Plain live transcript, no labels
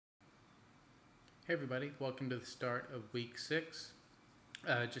Hey everybody, welcome to the start of week 6.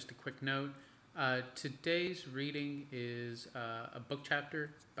 Just a quick note, today's reading is a book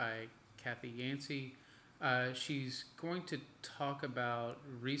chapter by Kathy Yancey. She's going to talk about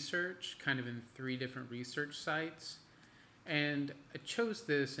research kind of in 3 different research sites. And I chose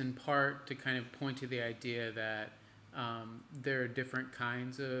this in part to kind of point to the idea that there are different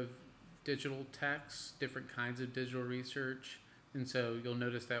kinds of digital texts, different kinds of digital research. And so you'll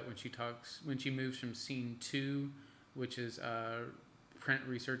notice that when she moves from scene 2, which is print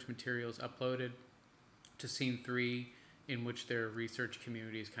research materials uploaded, to scene 3, in which their research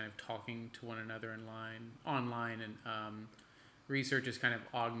community is kind of talking to one another online, and research is kind of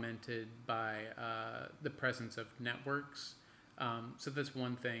augmented by the presence of networks. So that's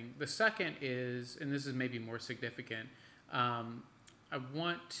one thing. The second is, and this is maybe more significant, I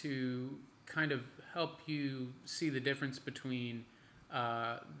want to kind of help you see the difference between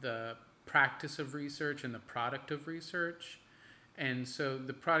the practice of research and the product of research. And so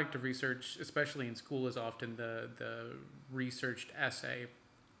the product of research, especially in school, is often the researched essay.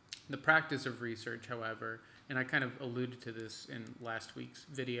 The practice of research, however, and I kind of alluded to this in last week's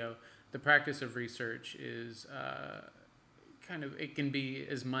video, the practice of research is it can be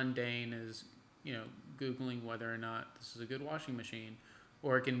as mundane as, Googling whether or not this is a good washing machine,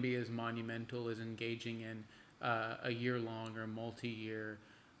 or it can be as monumental as engaging in a year-long or multi-year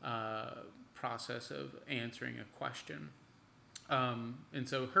process of answering a question. And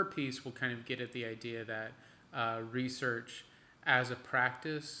so her piece will kind of get at the idea that research as a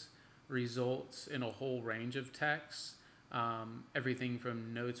practice results in a whole range of texts, everything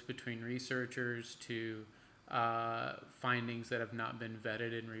from notes between researchers to findings that have not been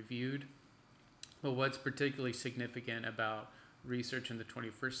vetted and reviewed. But what's particularly significant about research in the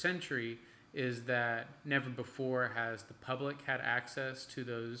 21st century is that never before has the public had access to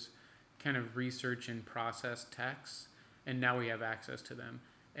those kind of research in process texts, and now we have access to them,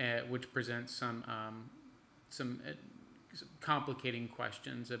 which presents some complicating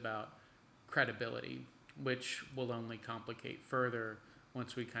questions about credibility, which will only complicate further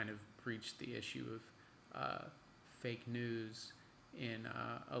once we kind of breach the issue of fake news in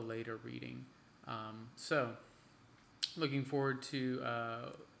a later reading. So looking forward to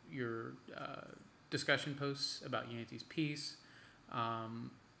your discussion posts about Yancey's piece.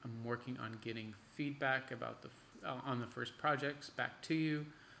 I'm working on getting feedback about on the first projects back to you.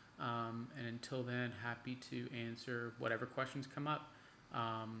 And until then, happy to answer whatever questions come up.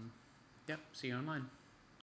 See you online.